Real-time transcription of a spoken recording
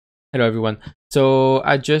Hello everyone. So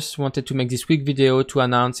I just wanted to make this quick video to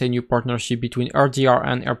announce a new partnership between RDR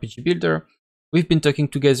and RPG Builder. We've been talking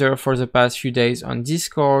together for the past few days on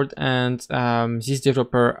Discord, and this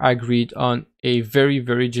developer agreed on a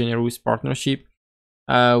very generous partnership.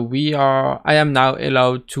 I am now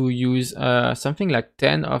allowed to use something like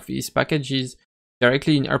 10 of his packages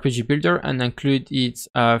directly in RPG Builder and include it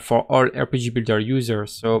for all RPG Builder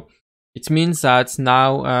users. So it means that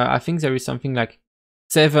now I think there is something like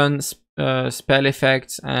 7 spell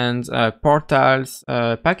effects and portals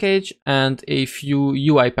package and a few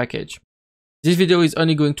UI package. This video is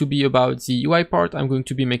only going to be about the UI part. I'm going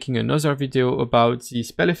to be making another video about the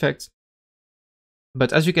spell effects.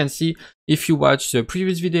 But as you can see, if you watch the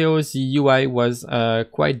previous video, the UI was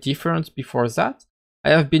quite different before that. I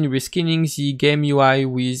have been reskinning the game UI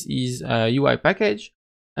with his UI package,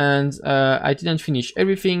 and I didn't finish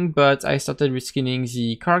everything, but I started reskinning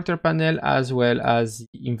the character panel as well as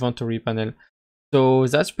the inventory panel. So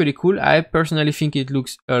that's pretty cool. I personally think it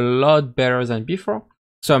looks a lot better than before.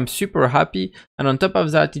 So I'm super happy. And on top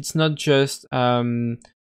of that, it's not just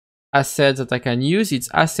assets that I can use, it's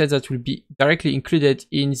assets that will be directly included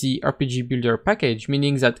in the RPG Builder package,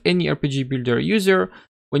 meaning that any RPG Builder user,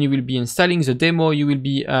 when you will be installing the demo, you will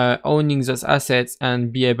be owning those assets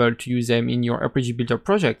and be able to use them in your RPG Builder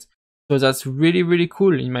project. So that's really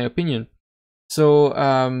cool in my opinion. So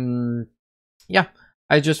yeah,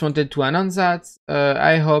 I just wanted to announce that.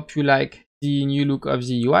 I hope you like the new look of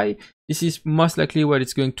the UI. This is most likely what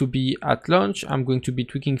it's going to be at launch. I'm going to be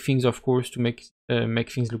tweaking things, of course, to make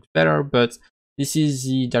things look better, but this is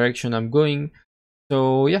the direction I'm going.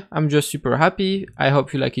 So yeah, I'm just super happy. I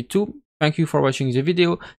hope you like it too. Thank you for watching the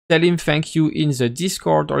video. Tell him thank you in the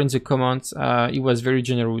Discord or in the comments. He was very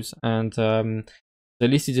generous, and the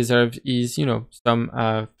least he deserves is, you know,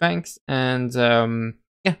 some thanks. And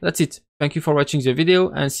yeah, that's it. Thank you for watching the video,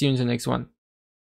 and see you in the next one.